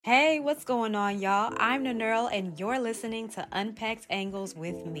Hey, what's going on, y'all? I'm Nanurl, and you're listening to Unpacked Angles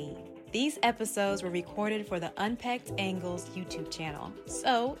with me. These episodes were recorded for the Unpacked Angles YouTube channel,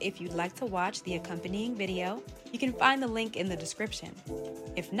 so if you'd like to watch the accompanying video, you can find the link in the description.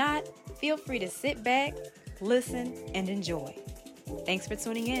 If not, feel free to sit back, listen, and enjoy. Thanks for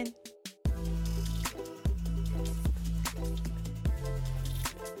tuning in.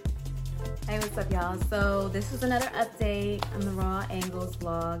 Hey, what's up, y'all? So this is another update on the Raw Angles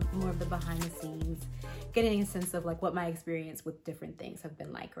vlog, more of the behind the scenes, getting a sense of like what my experience with different things have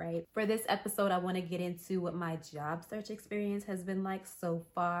been like, right? For this episode, I want to get into what my job search experience has been like so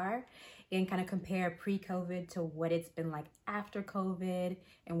far and kind of compare pre-COVID to what it's been like after COVID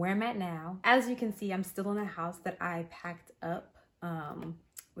and where I'm at now. As you can see, I'm still in a house that I packed up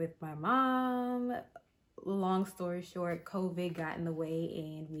with my mom. Long story short, COVID got in the way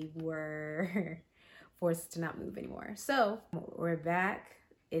and we were forced to not move anymore. So we're back.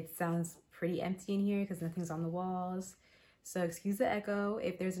 It sounds pretty empty in here because nothing's on the walls. So excuse the echo.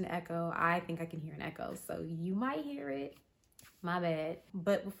 If there's an echo, I think I can hear an echo. So you might hear it. My bad.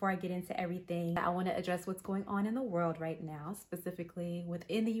 But before I get into everything, I want to address what's going on in the world right now, specifically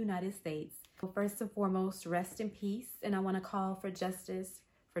within the United States. First and foremost, rest in peace. And I want to call for justice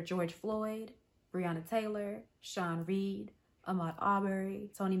for George Floyd, Breonna Taylor, Sean Reed, Ahmaud Arbery,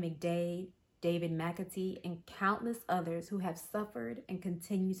 Tony McDade, David McAtee, and countless others who have suffered and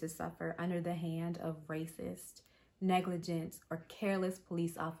continue to suffer under the hand of racist, negligent, or careless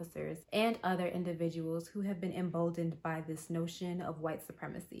police officers and other individuals who have been emboldened by this notion of white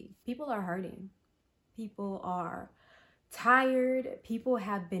supremacy. People are hurting. People are tired. People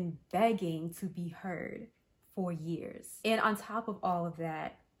have been begging to be heard for years. And on top of all of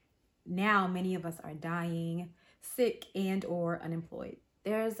that, now many of us are dying, sick, and or unemployed.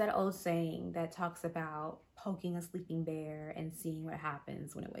 There's that old saying that talks about poking a sleeping bear and seeing what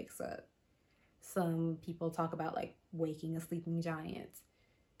happens when it wakes up. Some people talk about like waking a sleeping giant.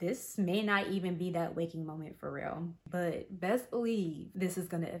 This may not even be that waking moment for real, but best believe this is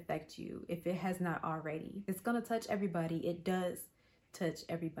going to affect you if it has not already. It's going to touch everybody. It does touch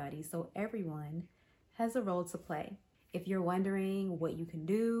everybody. So everyone has a role to play. If you're wondering what you can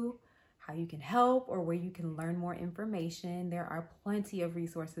do, how you can help, or where you can learn more information, there are plenty of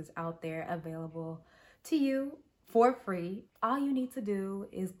resources out there available to you for free. All you need to do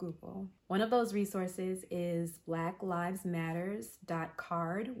is Google. One of those resources is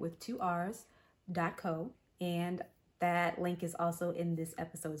blacklivesmatters.card with 2 R's.co, and that link is also in this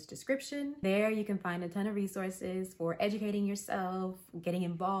episode's description. There you can find a ton of resources for educating yourself, getting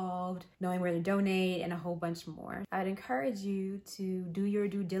involved, knowing where to donate, and a whole bunch more. I'd encourage you to do your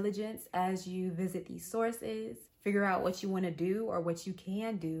due diligence as you visit these sources, figure out what you want to do or what you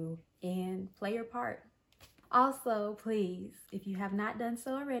can do, and play your part. Also, please, if you have not done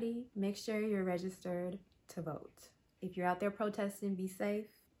so already, make sure you're registered to vote. If you're out there protesting, be safe,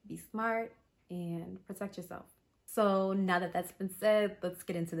 be smart, and protect yourself. So now that that's been said, let's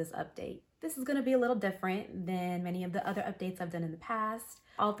get into this update. This is going to be a little different than many of the other updates I've done in the past.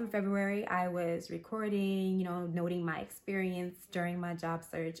 All through February, I was recording, noting my experience during my job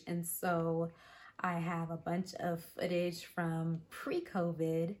search. And so I have a bunch of footage from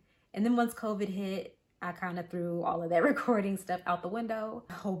pre-COVID. And then once COVID hit, I kind of threw all of that recording stuff out the window.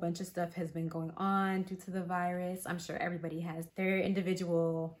 A whole bunch of stuff has been going on due to the virus. I'm sure everybody has their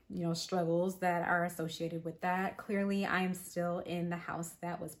individual, struggles that are associated with that. Clearly, I'm still in the house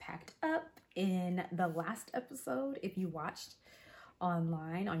that was packed up in the last episode, if you watched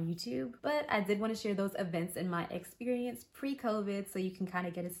online on YouTube, but I did want to share those events and my experience pre-COVID so you can kind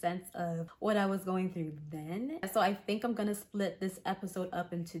of get a sense of what I was going through then. So I think I'm going to split this episode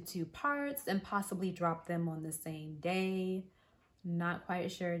up into 2 parts and possibly drop them on the same day. Not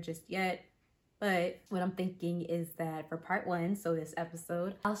quite sure just yet. But what I'm thinking is that for part 1, so this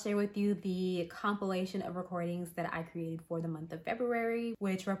episode, I'll share with you the compilation of recordings that I created for the month of February,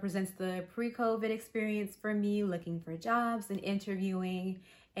 which represents the pre-COVID experience for me looking for jobs and interviewing.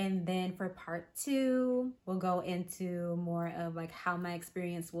 And then for part 2, we'll go into more of like how my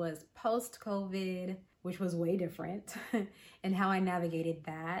experience was post-COVID, which was way different, and how I navigated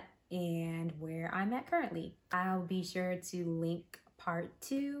that and where I'm at currently. I'll be sure to link part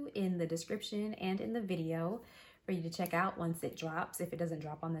 2 in the description and in the video for you to check out once it drops, if it doesn't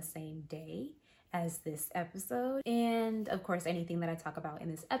drop on the same day as this episode. And of course, anything that I talk about in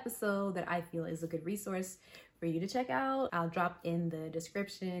this episode that I feel is a good resource for you to check out, I'll drop in the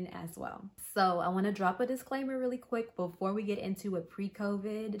description as well. So I want to drop a disclaimer really quick before we get into what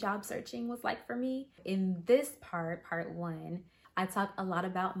pre-COVID job searching was like for me. In this part 1, I talk a lot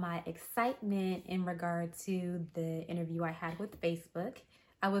about my excitement in regard to the interview I had with Facebook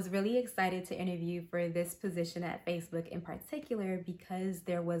I was really excited to interview for this position at Facebook in particular because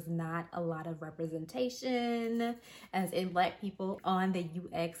there was not a lot of representation as in Black people on the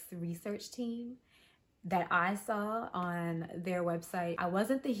UX research team that I saw on their website. I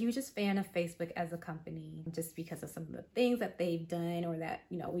wasn't the hugest fan of Facebook as a company just because of some of the things that they've done or that,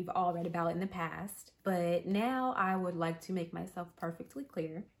 we've all read about in the past. But now I would like to make myself perfectly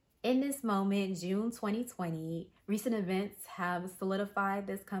clear. In this moment, June 2020, recent events have solidified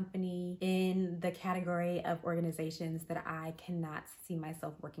this company in the category of organizations that I cannot see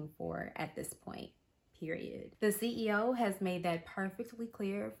myself working for at this point, period. The CEO has made that perfectly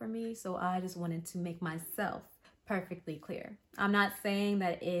clear for me, so I just wanted to make myself perfectly clear. I'm not saying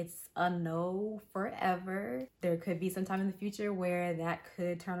that it's a no forever. There could be some time in the future where that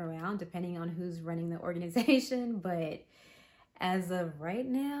could turn around depending on who's running the organization, but as of right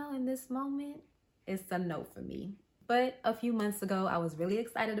now, in this moment, it's a no for me. But a few months ago, I was really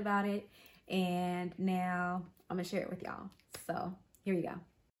excited about it. And now I'm gonna share it with y'all. So here we go.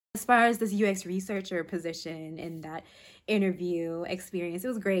 As far as this UX researcher position and that interview experience, it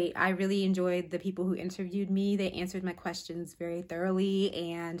was great. I really enjoyed the people who interviewed me. They answered my questions very thoroughly.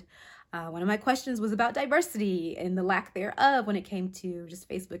 And one of my questions was about diversity and the lack thereof when it came to just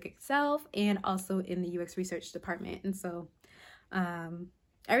Facebook itself and also in the UX research department. And so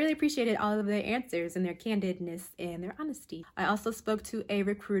I really appreciated all of their answers and their candidness and their honesty. I also spoke to a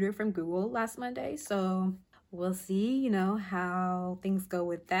recruiter from Google last Monday, so we'll see, how things go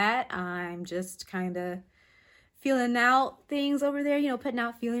with that. I'm just kind of feeling out things over there, putting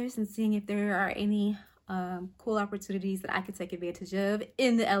out feelers and seeing if there are any cool opportunities that I could take advantage of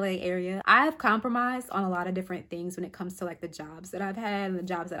in the LA area. I have compromised on a lot of different things when it comes to like the jobs that I've had and the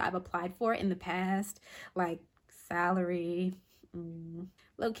jobs that I've applied for in the past, like salary,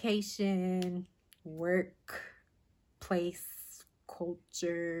 location, work, place,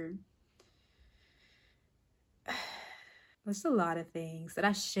 culture. There's a lot of things that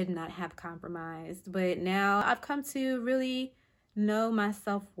I should not have compromised, but now I've come to really know my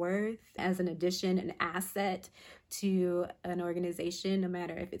self-worth as an addition, an asset to an organization, no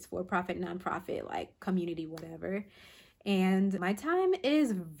matter if it's for-profit, nonprofit, like community, whatever. And my time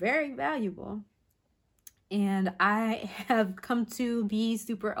is very valuable. And I have come to be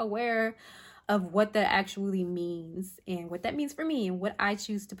super aware of what that actually means and what that means for me and what I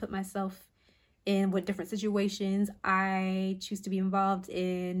choose to put myself in, what different situations I choose to be involved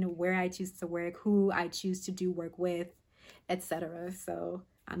in, where I choose to work, who I choose to do work with, etc. So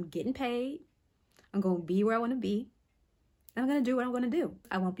I'm getting paid. I'm going to be where I want to be. I'm going to do what I'm going to do.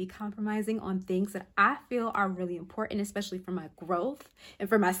 I won't be compromising on things that I feel are really important, especially for my growth and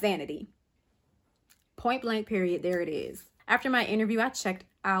for my sanity. Point blank, period. There it is. After my interview, I checked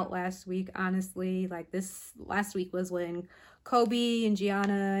out last week, honestly. This last week was when Kobe and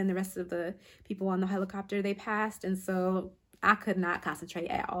Gianna and the rest of the people on the helicopter, they passed. And so I could not concentrate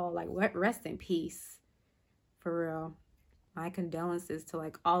at all. Rest in peace. For real. My condolences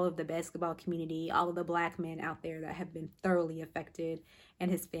to all of the basketball community, all of the Black men out there that have been thoroughly affected, and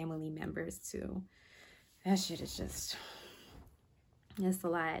his family members too. That shit is just, it's a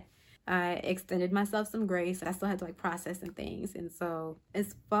lot. I extended myself some grace. I still had to process and things. And so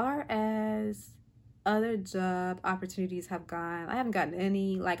as far as other job opportunities have gone, I haven't gotten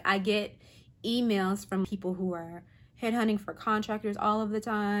any. I get emails from people who are headhunting for contractors all of the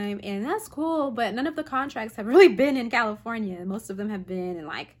time, and that's cool, but none of the contracts have really been in California. Most of them have been in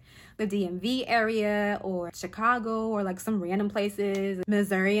the DMV area or Chicago or some random places,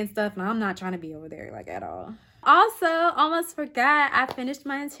 Missouri and stuff, and I'm not trying to be over there at all. Also, almost forgot, I finished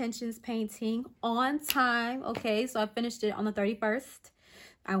my intentions painting on time. Okay, so I finished it on the 31st.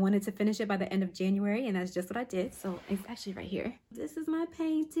 I wanted to finish it by the end of January, and that's just what I did. So it's actually right here. This is my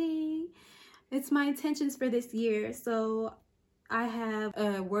painting. It's my intentions for this year. So I have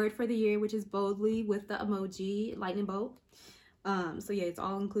a word for the year, which is boldly, with the emoji lightning bolt. So yeah, it's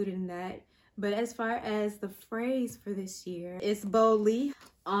all included in that. But as far as the phrase for this year, it's boldly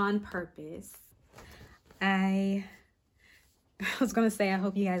on purpose. I was gonna say I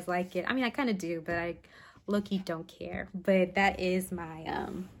hope you guys like it. I mean, I kind of do, but I low-key don't care. But that is my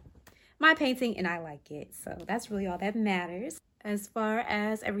my painting, and I like it. So that's really all that matters. As far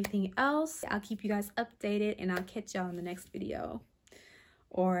as everything else, I'll keep you guys updated, and I'll catch y'all in the next video.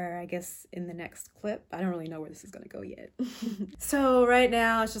 Or I guess in the next clip. I don't really know where this is gonna go yet. So right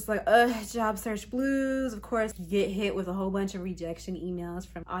now it's just job search blues. Of course, you get hit with a whole bunch of rejection emails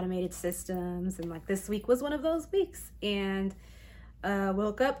from automated systems, and this week was one of those weeks. And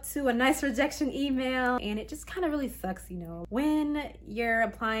woke up to a nice rejection email, and it just kind of really sucks, when you're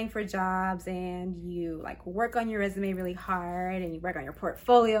applying for jobs and you like work on your resume really hard and you work on your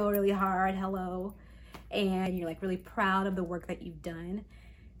portfolio really hard, and you're like really proud of the work that you've done,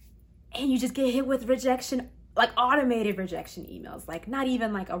 and you just get hit with rejection, like automated rejection emails, like not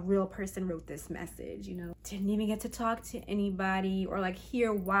even like a real person wrote this message, didn't even get to talk to anybody or like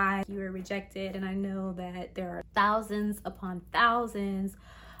hear why you were rejected. And I know that there are thousands upon thousands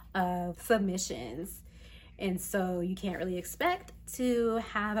of submissions, and so you can't really expect to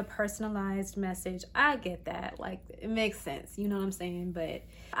have a personalized message. I get that, like it makes sense, you know what I'm saying? But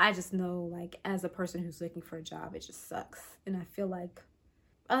I just know, like, as a person who's looking for a job, it just sucks. And I feel like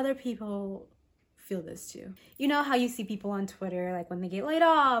other people feel this too. You know how you see people on Twitter, like when they get laid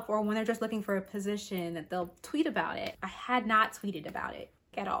off or when they're just looking for a position, that they'll tweet about it. I had not tweeted about it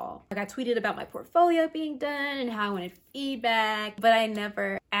at all. Like I tweeted about my portfolio being done and how I wanted feedback, but I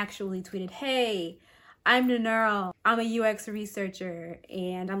never actually tweeted, hey, I'm Nanurl, I'm a UX researcher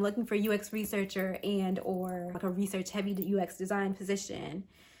and I'm looking for UX researcher and or like a research heavy UX design position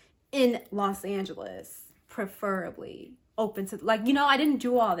in Los Angeles, preferably open to, like, I didn't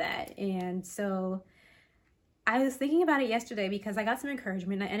do all that. And so I was thinking about it yesterday because I got some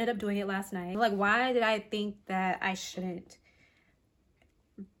encouragement. I ended up doing it last night. Like, why did I think that I shouldn't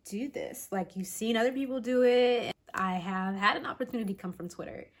do this? Like, you've seen other people do it. I have had an opportunity come from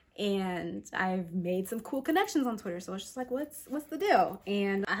Twitter and I've made some cool connections on Twitter. So it's just like, what's the deal?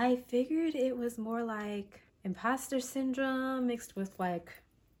 And I figured it was more like imposter syndrome mixed with like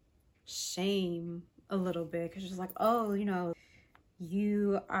shame a little bit, because it's like, oh,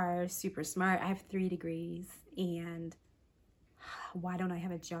 you are super smart. I have 3 degrees and why don't I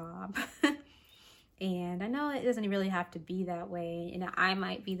have a job? And I know it doesn't really have to be that way, and I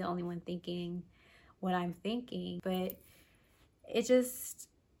might be the only one thinking what I'm thinking, but it just,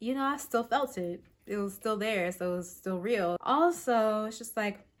 I still felt it. It was still there, so it was still real. Also, it's just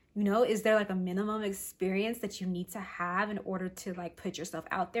like, is there like a minimum experience that you need to have in order to like put yourself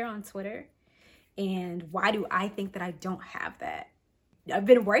out there on Twitter? And why do I think that I don't have that? I've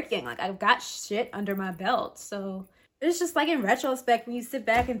been working, like I've got shit under my belt. So it's just like in retrospect, when you sit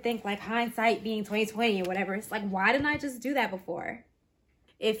back and think, like hindsight being 2020 or whatever, it's like, why didn't I just do that before?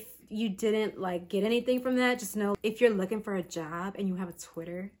 If you didn't like get anything from that, just know if you're looking for a job and you have a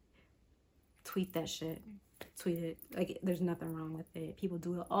Twitter, tweet that shit. Tweet it. Like there's nothing wrong with it. People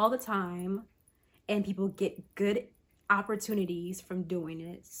do it all the time and people get good opportunities from doing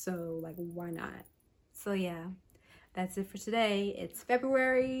it, so like why not? So yeah, that's it for today. It's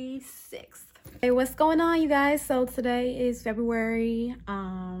February 6th. Hey, what's going on, you guys? So today is February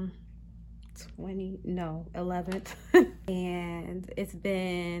 11th and it's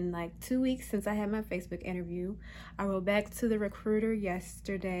been like 2 weeks since I had my Facebook interview. I wrote back to the recruiter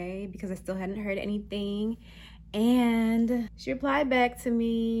yesterday because I still hadn't heard anything, and she replied back to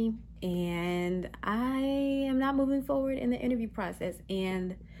me, and I am not moving forward in the interview process.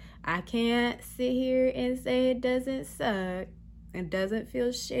 And I can't sit here and say it doesn't suck and doesn't feel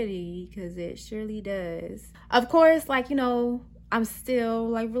shitty, because it surely does. Of course, like, I'm still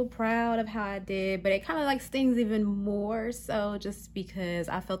like real proud of how I did, but it kind of like stings even more so just because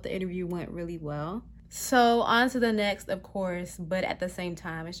I felt the interview went really well. So on to the next, of course, but at the same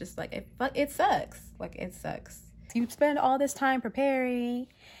time, it's just like, it sucks. Like, it sucks. You spend all this time preparing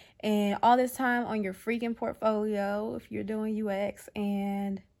and all this time on your freaking portfolio if you're doing UX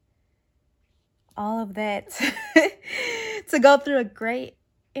and all of that to go through a great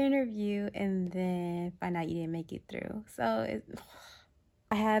interview and then find out you didn't make it through. So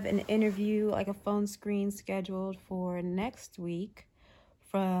I have an interview, like a phone screen scheduled for next week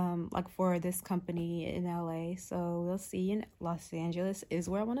for this company in LA. So we'll see. In Los Angeles is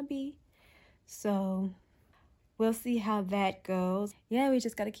where I want to be. So we'll see how that goes. Yeah, we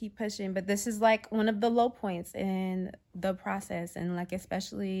just got to keep pushing. But this is like one of the low points in the process. And like,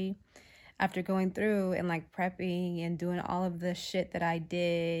 especially after going through and like prepping and doing all of the shit that I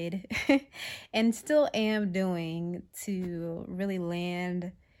did and still am doing to really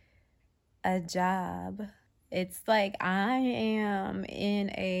land a job. It's like I'm in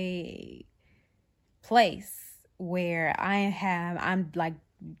a place where I'm like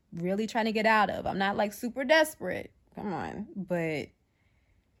really trying to get out of. I'm not like super desperate. Come on. But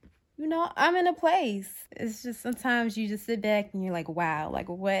I'm in a place. It's just sometimes you just sit back and you're like, wow, like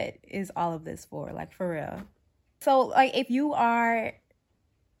what is all of this for? Like for real. So like if you are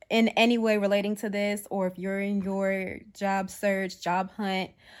in any way relating to this, or if you're in your job search, job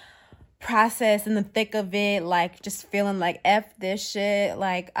hunt process in the thick of it, like just feeling like F this shit,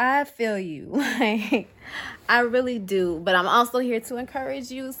 like I feel you. Like I really do. But I'm also here to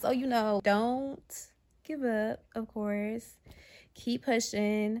encourage you. So, don't give up, of course. Keep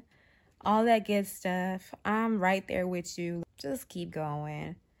pushing. All that good stuff. I'm right there with you. Just keep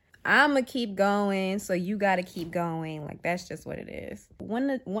going. I'm going to keep going, so you got to keep going. Like, that's just what it is. One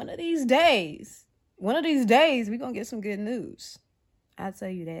of these days, we're going to get some good news. I'll tell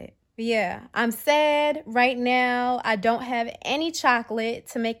you that. But yeah, I'm sad right now. I don't have any chocolate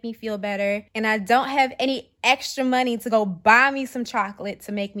to make me feel better. And I don't have any extra money to go buy me some chocolate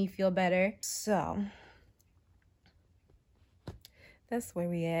to make me feel better. So, that's where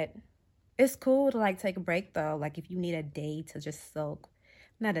we at. It's cool to like take a break though. Like if you need a day to just soak.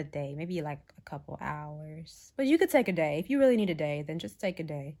 Not a day, maybe like a couple hours. But you could take a day. If you really need a day, then just take a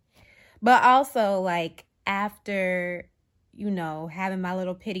day. But also like after, having my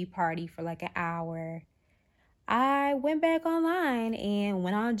little pity party for like an hour, I went back online and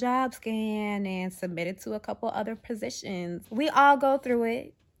went on JobScan and submitted to a couple other positions. We all go through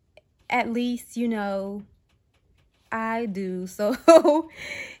it. At least, I do. So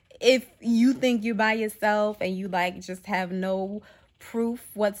if you think you're by yourself and you like just have no proof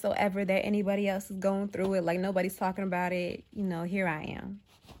whatsoever that anybody else is going through it, like nobody's talking about it, here I am.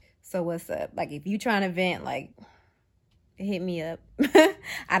 So what's up? Like if you trying to vent, like hit me up.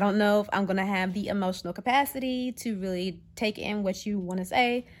 I don't know if I'm gonna have the emotional capacity to really take in what you want to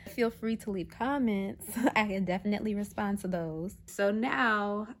say. Feel free to leave comments. I can definitely respond to those. So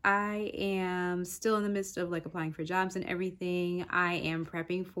now I am still in the midst of like applying for jobs and everything. I am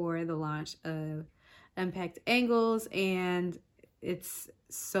prepping for the launch of Unpacked Angles, and it's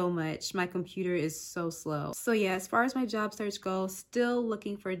so much. My computer is so slow. So yeah, as far as my job search goes, still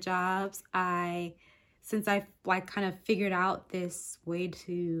looking for jobs. Since I've like kind of figured out this way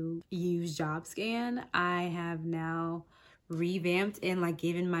to use JobScan, I have now revamped and like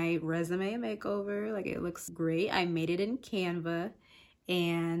given my resume a makeover. Like it looks great. I made it in Canva.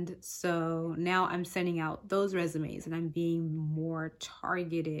 And so now I'm sending out those resumes and I'm being more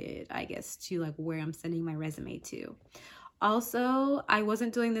targeted, I guess, to like where I'm sending my resume to. Also, I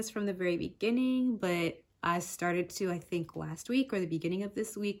wasn't doing this from the very beginning, but I started to, I think last week or the beginning of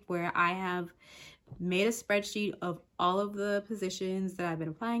this week, where I have made a spreadsheet of all of the positions that I've been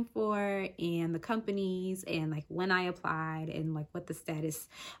applying for and the companies and like when I applied and like what the status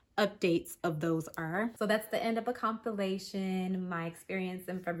updates of those are. So that's the end of a compilation. My experience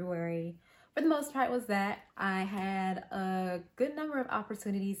in February, for the most part, was that I had a good number of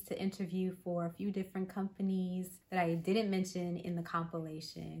opportunities to interview for a few different companies that I didn't mention in the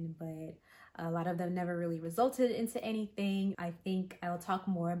compilation, but a lot of them never really resulted into anything. I think I'll talk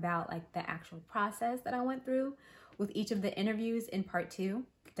more about like the actual process that I went through with each of the interviews in part 2.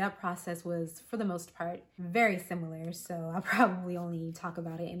 That process was, for the most part, very similar, so I'll probably only talk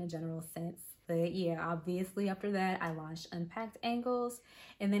about it in a general sense. But yeah, obviously after that, I launched Unpacked Angles,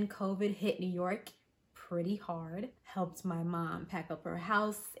 and then COVID hit New York pretty hard. Helped my mom pack up her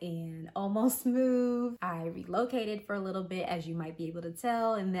house and almost move. I relocated for a little bit, as you might be able to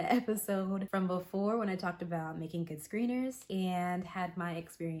tell in the episode from before when I talked about making good screeners, and had my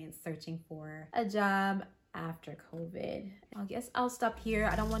experience searching for a job after COVID. I guess I'll stop here.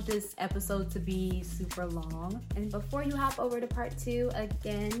 I don't want this episode to be super long. And before you hop over to part 2,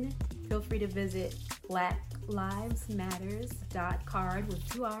 again, feel free to visit blacklivesmatters.card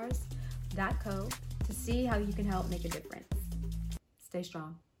with 2 R's.co to see how you can help make a difference. Stay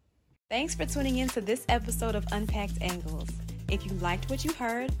strong. Thanks for tuning in to this episode of Unpacked Angles. If you liked what you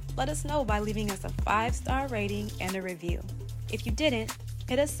heard, let us know by leaving us a 5-star rating and a review. If you didn't,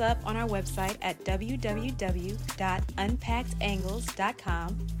 hit us up on our website at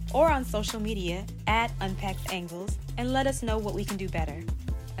www.unpackedangles.com or on social media at Unpacked Angles, and let us know what we can do better.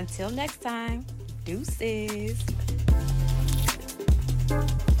 Until next time, deuces.